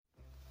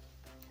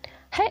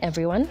Hi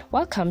everyone,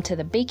 welcome to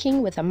the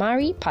Baking with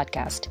Amari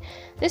podcast.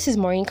 This is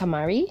Maureen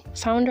Kamari,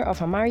 founder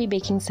of Amari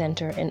Baking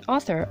Center and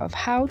author of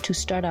How to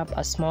Start Up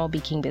a Small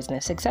Baking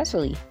Business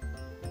Successfully.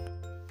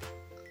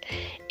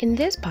 In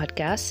this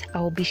podcast,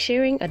 I will be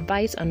sharing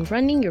advice on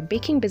running your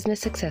baking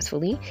business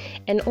successfully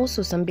and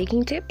also some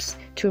baking tips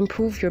to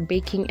improve your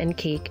baking and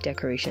cake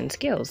decoration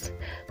skills.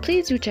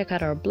 Please do check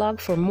out our blog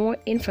for more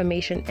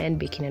information and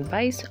baking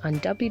advice on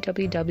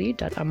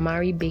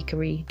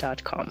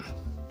www.amaribakery.com.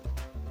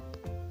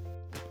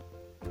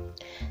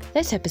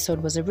 This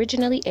episode was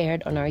originally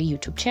aired on our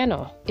YouTube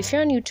channel. If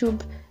you're on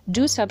YouTube,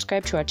 do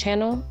subscribe to our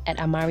channel at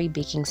Amari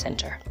Baking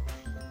Center.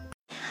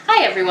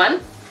 Hi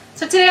everyone!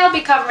 So today I'll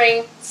be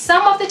covering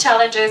some of the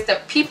challenges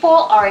that people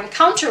are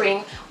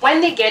encountering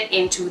when they get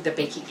into the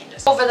baking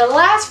industry. Over the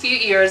last few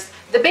years,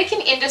 the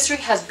baking industry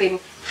has been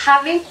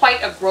having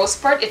quite a growth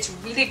spurt. It's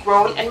really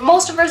grown and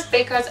most of us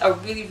bakers are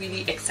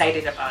really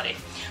excited about it.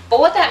 But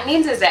what that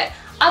means is that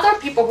other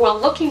people who are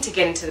looking to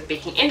get into the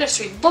baking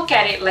industry look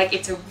at it like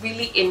it's a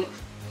really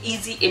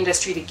easy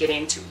industry to get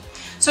into.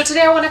 So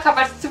today I want to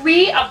cover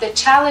 3 of the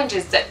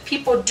challenges that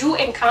people do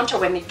encounter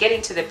when they get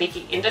into the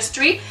baking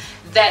industry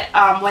that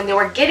when they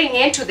were getting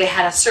into, they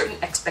had a certain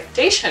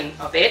expectation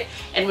of it,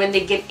 and when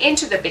they get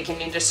into the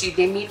baking industry,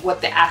 they meet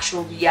what the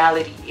actual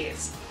reality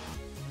is.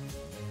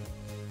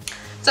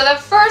 So the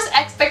first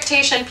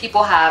expectation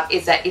people have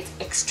is that it's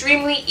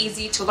extremely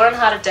easy to learn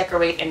how to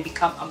decorate and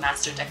become a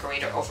master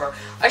decorator over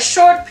a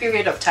short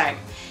period of time.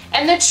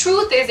 And the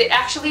truth is, it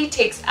actually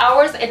takes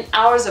hours and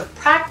hours of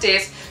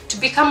practice to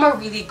become a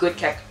really good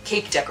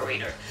cake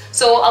decorator.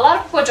 So a lot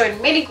of people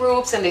join mini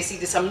groups and they see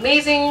these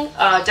amazing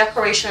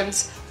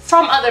decorations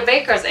from other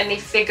bakers and they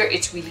figure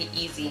it's really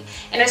easy.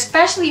 And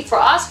especially for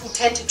us who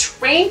tend to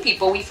train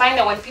people, we find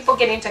that when people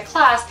get into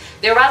class,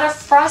 they're rather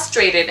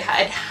frustrated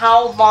at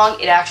how long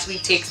it actually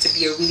takes to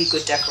be a really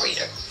good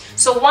decorator.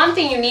 So one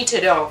thing you need to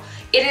know,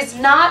 it is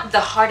not the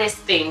hardest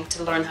thing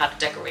to learn how to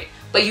decorate,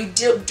 but you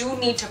do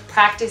need to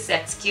practice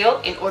that skill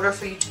in order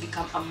for you to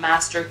become a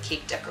master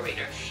cake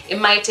decorator. It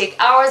might take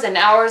hours and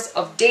hours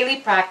of daily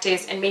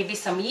practice and maybe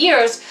some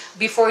years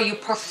before you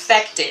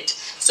perfect it.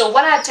 So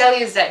what I tell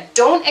you is that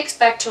don't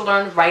expect to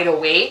learn right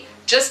away.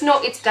 Just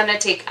know it's gonna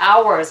take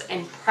hours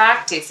and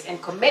practice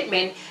and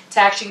commitment to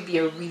actually be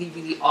a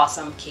really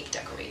awesome cake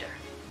decorator.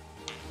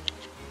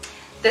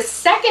 The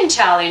second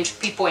challenge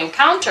people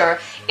encounter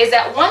is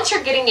that once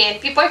you're getting in,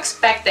 people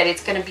expect that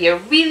it's going to be a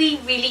really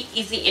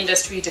easy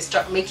industry to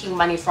start making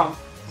money from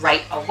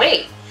right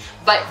away.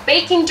 But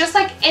baking, just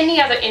like any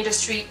other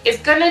industry, is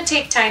going to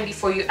take time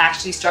before you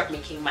actually start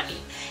making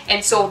money.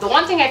 And so the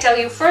one thing I tell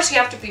you, first you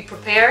have to be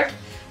prepared.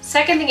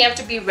 Second thing, you have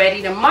to be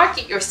ready to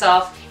market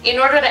yourself in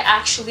order to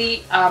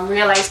actually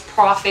realize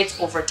profits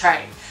over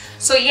time.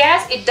 So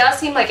yes, it does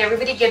seem like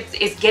everybody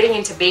is getting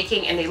into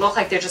baking and they look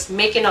like they're just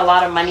making a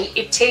lot of money.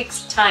 It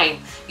takes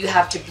time. You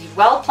have to be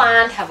well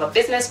planned, have a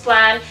business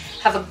plan,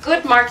 have a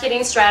good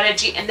marketing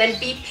strategy, and then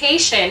be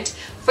patient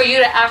for you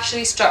to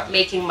actually start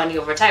making money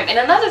over time. And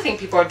another thing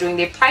people are doing,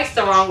 they price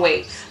the wrong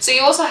way. So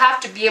you also have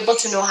to be able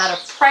to know how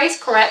to price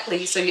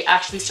correctly so you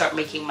actually start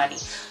making money.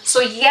 So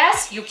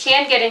yes, you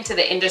can get into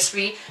the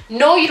industry.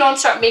 No, you don't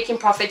start making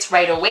profits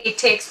right away. It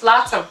takes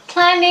lots of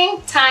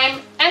planning,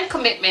 time, and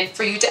commitment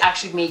for you to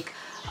actually make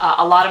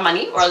a lot of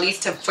money, or at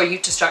least for you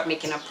to start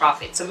making a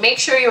profit. So make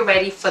sure you're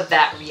ready for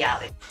that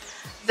reality.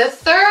 The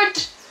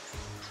third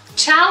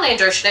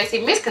challenge, or should I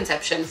say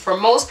misconception, for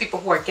most people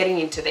who are getting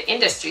into the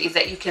industry is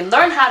that you can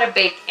learn how to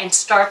bake and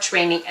start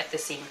training at the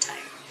same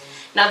time.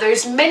 Now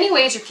there's many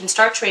ways you can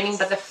start training,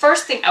 but the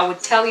first thing I would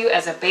tell you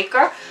as a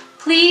baker,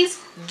 please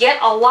get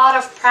a lot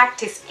of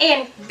practice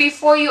in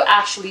before you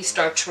actually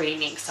start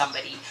training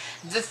somebody.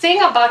 The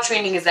thing about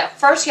training is that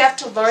first you have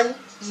to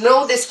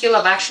know the skill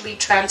of actually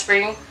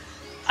transferring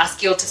a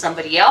skill to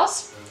somebody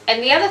else.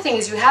 And the other thing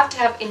is you have to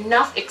have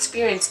enough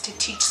experience to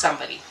teach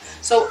somebody.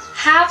 So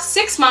have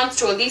 6 months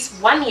to at least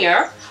 1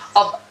 year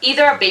of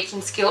either a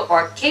baking skill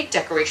or a cake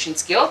decoration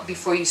skill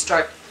before you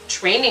start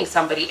training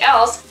somebody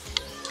else.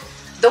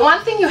 The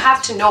one thing you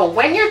have to know,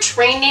 when you're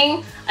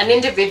training an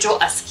individual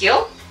a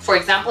skill, for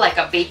example like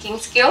a baking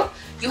skill,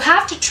 you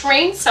have to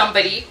train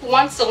somebody who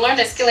wants to learn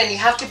a skill and you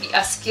have to be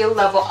a skill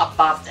level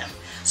above them.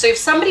 So if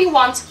somebody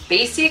wants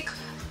basic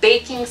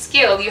baking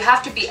skill, you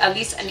have to be at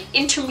least an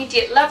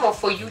intermediate level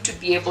for you to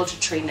be able to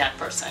train that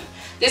person.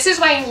 This is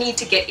why you need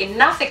to get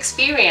enough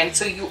experience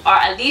so you are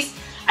at least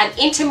an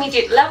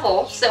intermediate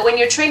level, so that when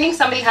you're training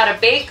somebody how to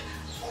bake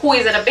who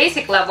is at a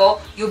basic level,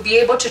 you'll be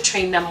able to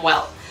train them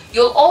well.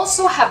 You'll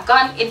also have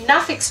gotten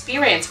enough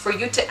experience for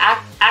you to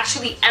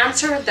actually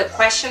answer the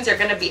questions they're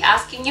going to be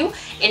asking you,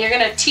 and you're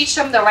going to teach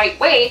them the right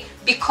way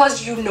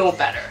because you know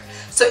better.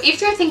 So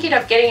if you're thinking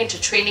of getting into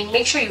training,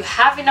 make sure you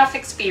have enough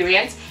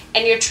experience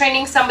and you're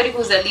training somebody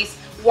who's at least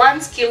 1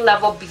 skill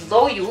level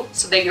below you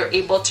so that you're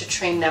able to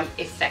train them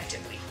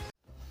effectively.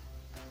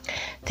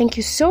 Thank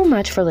you so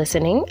much for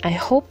listening. I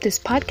hope this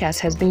podcast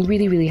has been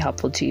really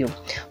helpful to you.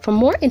 For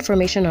more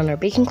information on our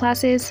baking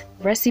classes,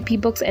 recipe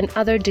books, and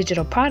other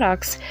digital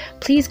products,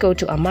 please go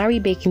to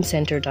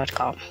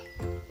amaribakingcenter.com.